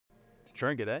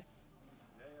drink it, eh?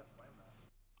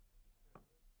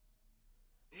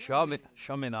 Shove me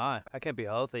in the eye. I can't be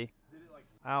healthy.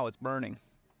 Ow, it's burning.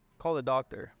 Call the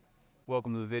doctor.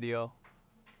 Welcome to the video.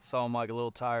 Saw him like a little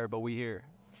tired, but we here.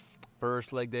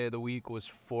 First leg day of the week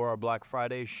was for our Black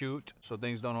Friday shoot, so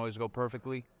things don't always go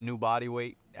perfectly. New body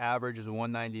weight average is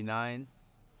 199.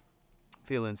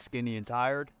 Feeling skinny and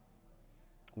tired.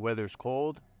 Weather's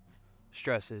cold.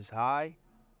 Stress is high.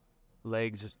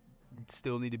 Legs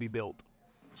still need to be built.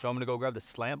 So I'm gonna go grab the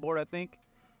slant board, I think.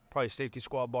 Probably safety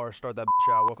squat bar, start that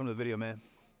bitch out. Welcome to the video, man.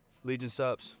 Legion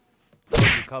Supps,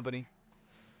 good company.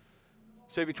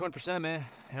 Save you 20%, man.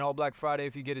 And all Black Friday,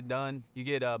 if you get it done, you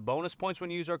get bonus points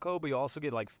when you use our code, but you also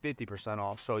get like 50%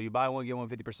 off. So you buy one, get one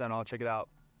 50% off. Check it out.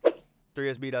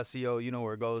 3sb.co, you know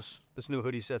where it goes. This new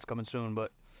hoodie set's coming soon,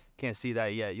 but can't see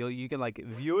that yet. You can like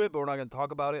view it, but we're not gonna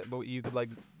talk about it. But you could like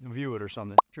view it or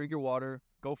something. Drink your water,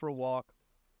 go for a walk,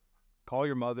 call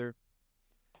your mother.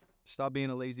 Stop being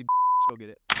a lazy. Go get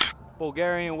it.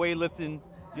 Bulgarian weightlifting.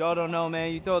 Y'all don't know,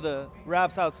 man. You throw the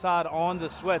wraps outside on the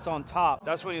sweats on top.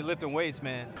 That's when you're lifting weights,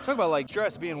 man. Talk about like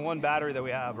stress being one battery that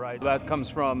we have, right? That comes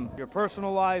from your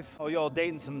personal life. Oh, y'all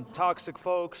dating some toxic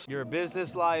folks. Your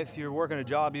business life. You're working a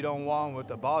job you don't want with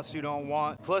the boss you don't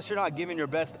want. Plus, you're not giving your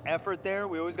best effort there.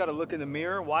 We always got to look in the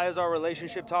mirror. Why is our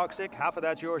relationship toxic? Half of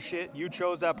that's your shit. You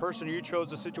chose that person. You chose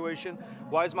the situation.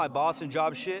 Why is my boss and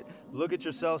job shit? Look at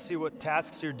yourself. See what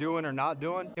tasks you're doing or not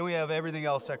doing. And we have everything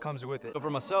else that comes with it. So for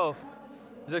myself,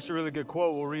 there's actually a really good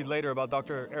quote we'll read later about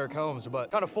Dr. Eric Helms, but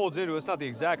kind of folds into it. It's not the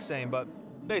exact same, but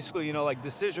basically, you know, like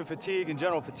decision fatigue and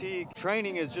general fatigue.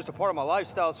 Training is just a part of my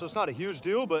lifestyle, so it's not a huge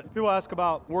deal, but people ask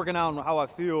about working out and how I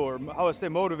feel or how I stay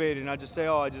motivated, and I just say,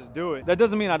 oh, I just do it. That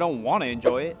doesn't mean I don't want to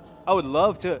enjoy it. I would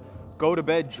love to go to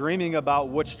bed dreaming about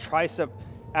which tricep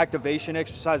activation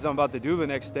exercise I'm about to do the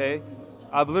next day.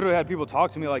 I've literally had people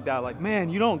talk to me like that, like, man,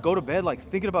 you don't go to bed like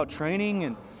thinking about training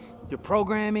and your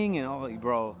programming, and I'm like,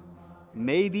 bro.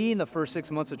 Maybe in the first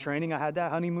 6 months of training, I had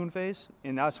that honeymoon phase,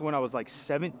 and that's when I was like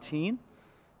 17.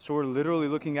 So we're literally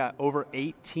looking at over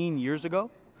 18 years ago,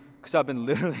 because I've been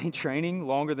literally training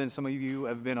longer than some of you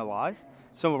have been alive.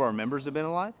 Some of our members have been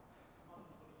alive.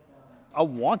 I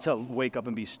want to wake up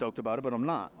and be stoked about it, but I'm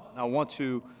not. I want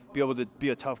to be able to be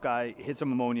a tough guy, hit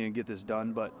some ammonia and get this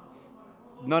done, but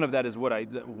none of that is what I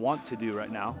want to do right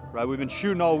now, right? We've been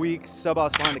shooting all week.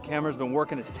 Subboss behind the camera has been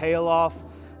working his tail off.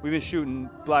 We've been shooting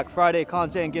Black Friday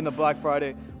content, getting the Black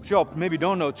Friday, which y'all maybe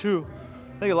don't know too.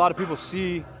 I think a lot of people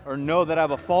see or know that I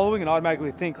have a following and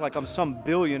automatically think like I'm some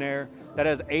billionaire that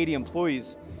has 80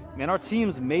 employees. Man, our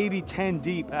team's maybe 10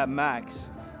 deep at max.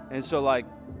 And so like,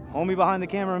 homie behind the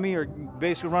camera and me are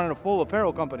basically running a full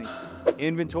apparel company.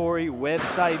 Inventory,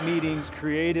 website meetings,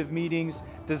 creative meetings,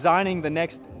 designing the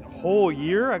next whole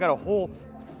year. I got a whole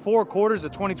 4 quarters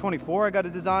of 2024 I got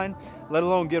to design, let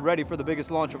alone get ready for the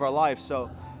biggest launch of our life. So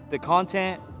the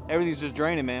content, everything's just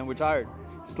draining, man. We're tired.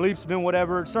 Sleep's been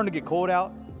whatever. It's starting to get cold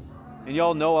out. And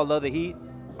y'all know I love the heat.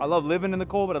 I love living in the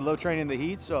cold, but I love training in the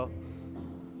heat. So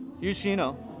you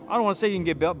know, I don't want to say you can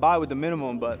get by with the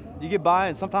minimum, but you get by,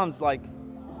 and sometimes like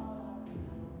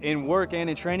in work and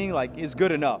in training, like is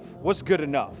good enough. What's good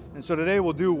enough? And so today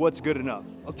we'll do what's good enough.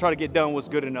 I'll try to get done what's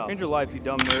good enough. Change your life, you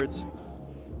dumb nerds.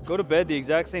 Go to bed the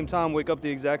exact same time, wake up the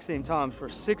exact same time for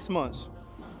 6 months.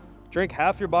 Drink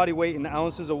half your body weight in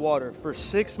ounces of water for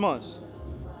 6 months.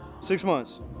 6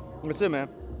 months. That's it, man.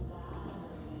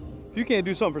 If you can't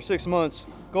do something for 6 months,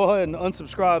 go ahead and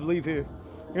unsubscribe, leave here.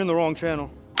 You're in the wrong channel.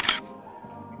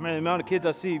 Man, the amount of kids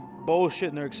I see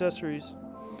bullshitting their accessories.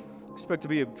 Expect to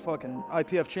be a fucking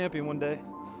IPF champion one day.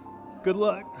 Good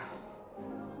luck.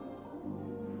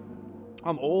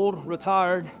 I'm old,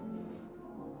 retired,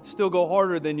 still go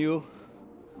harder than you,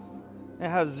 and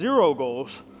have 0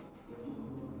 goals.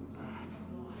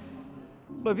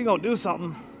 But if you're gonna do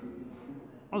something,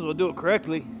 might as well do it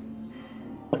correctly.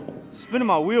 Spinning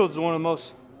my wheels is one of the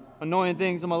most annoying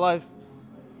things in my life.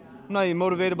 I'm not even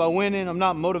motivated by winning. I'm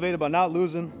not motivated by not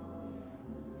losing.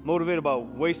 I'm motivated by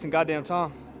wasting goddamn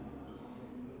time.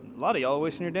 A lot of y'all are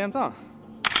wasting your damn time.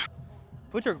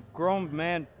 Put your grown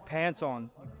man pants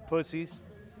on, pussies.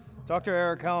 Dr.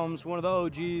 Eric Helms, one of the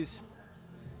OGs.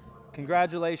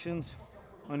 Congratulations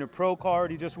on your pro card.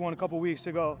 He just won a couple weeks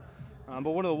ago.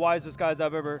 But one of the wisest guys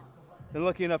I've ever been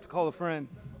lucky enough to call a friend.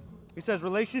 He says,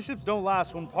 relationships don't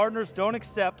last when partners don't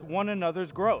accept one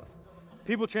another's growth.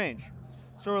 People change,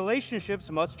 so relationships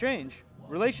must change.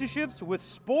 Relationships with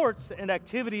sports and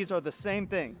activities are the same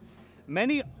thing.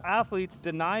 Many athletes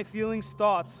deny feelings,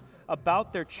 thoughts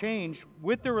about their change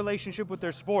with their relationship with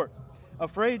their sport,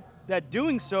 afraid that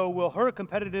doing so will hurt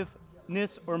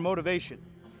competitiveness or motivation.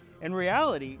 In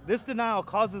reality, this denial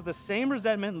causes the same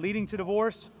resentment leading to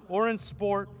divorce or, in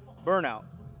sport, burnout.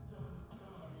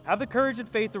 Have the courage and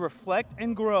faith to reflect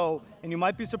and grow, and you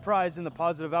might be surprised in the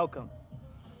positive outcome.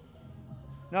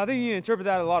 Now, I think you can interpret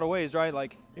that a lot of ways, right?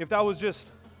 Like, if that was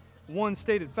just one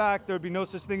stated fact, there'd be no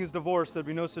such thing as divorce, there'd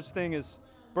be no such thing as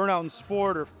burnout in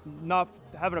sport or not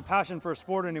having a passion for a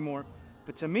sport anymore.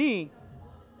 But to me,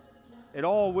 it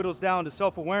all whittles down to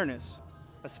self-awareness,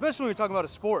 especially when you're talking about a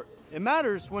sport. It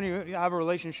matters when you have a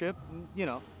relationship. You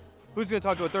know, who's gonna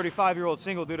talk to a 35-year-old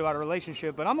single dude about a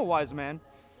relationship? But I'm a wise man.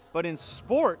 But in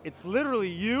sport, it's literally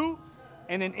you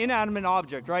and an inanimate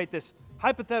object, right? This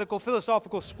hypothetical,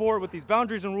 philosophical sport with these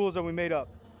boundaries and rules that we made up.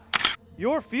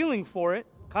 You're feeling for it,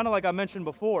 kind of like I mentioned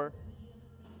before,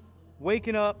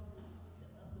 waking up,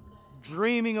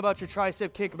 dreaming about your tricep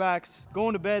kickbacks,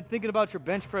 going to bed, thinking about your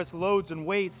bench press loads and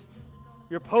weights,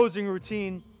 your posing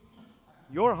routine,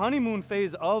 your honeymoon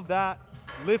phase of that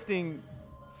lifting,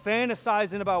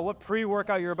 fantasizing about what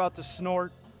pre-workout you're about to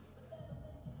snort,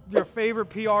 your favorite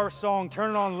PR song,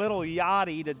 turning on Little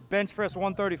Yachty to bench press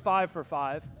 135 for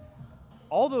 5.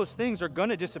 All those things are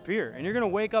gonna disappear, and you're gonna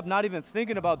wake up not even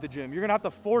thinking about the gym. You're gonna have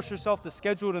to force yourself to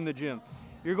schedule it in the gym.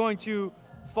 You're going to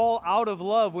fall out of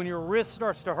love when your wrist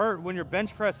starts to hurt when you're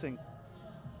bench pressing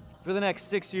for the next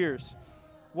 6 years.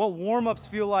 What warm-ups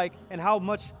feel like and how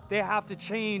much they have to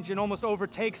change and almost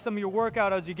overtake some of your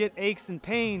workout as you get aches and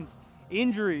pains,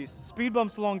 injuries, speed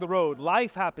bumps along the road.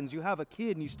 Life happens. You have a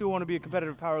kid and you still want to be a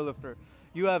competitive powerlifter.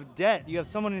 You have debt. You have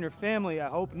someone in your family, I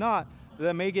hope not,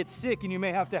 that may get sick and you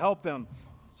may have to help them.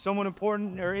 Someone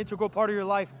important or integral part of your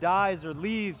life dies or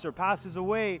leaves or passes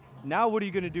away. Now what are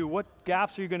you going to do? What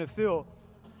gaps are you going to fill?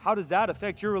 How does that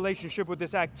affect your relationship with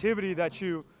this activity that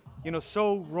you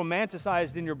so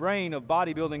romanticized in your brain of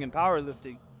bodybuilding and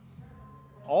powerlifting?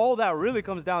 All that really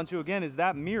comes down to, again, is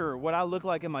that mirror, what I look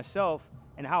like in myself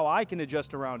and how I can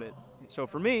adjust around it. So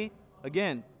for me,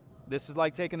 again, this is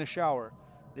like taking a shower.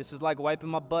 This is like wiping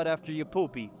my butt after you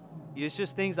poopy. It's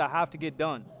just things I have to get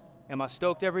done. Am I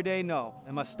stoked every day? No.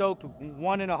 Am I stoked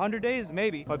 1 in 100 days?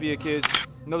 Maybe. Might be a kid.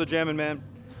 Another jamming, man.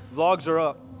 Vlogs are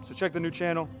up, so check the new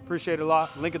channel. Appreciate it a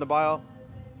lot. Link in the bio.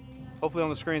 Hopefully on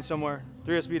the screen somewhere.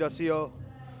 3sb.co,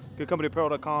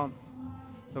 GOODCOMPANYapparel.com.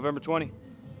 November 20.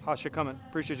 Hot shit coming.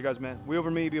 Appreciate you guys, man. We over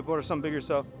me. Be a part of something bigger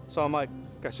yourself. So I'm Mike.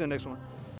 Catch you in the next one.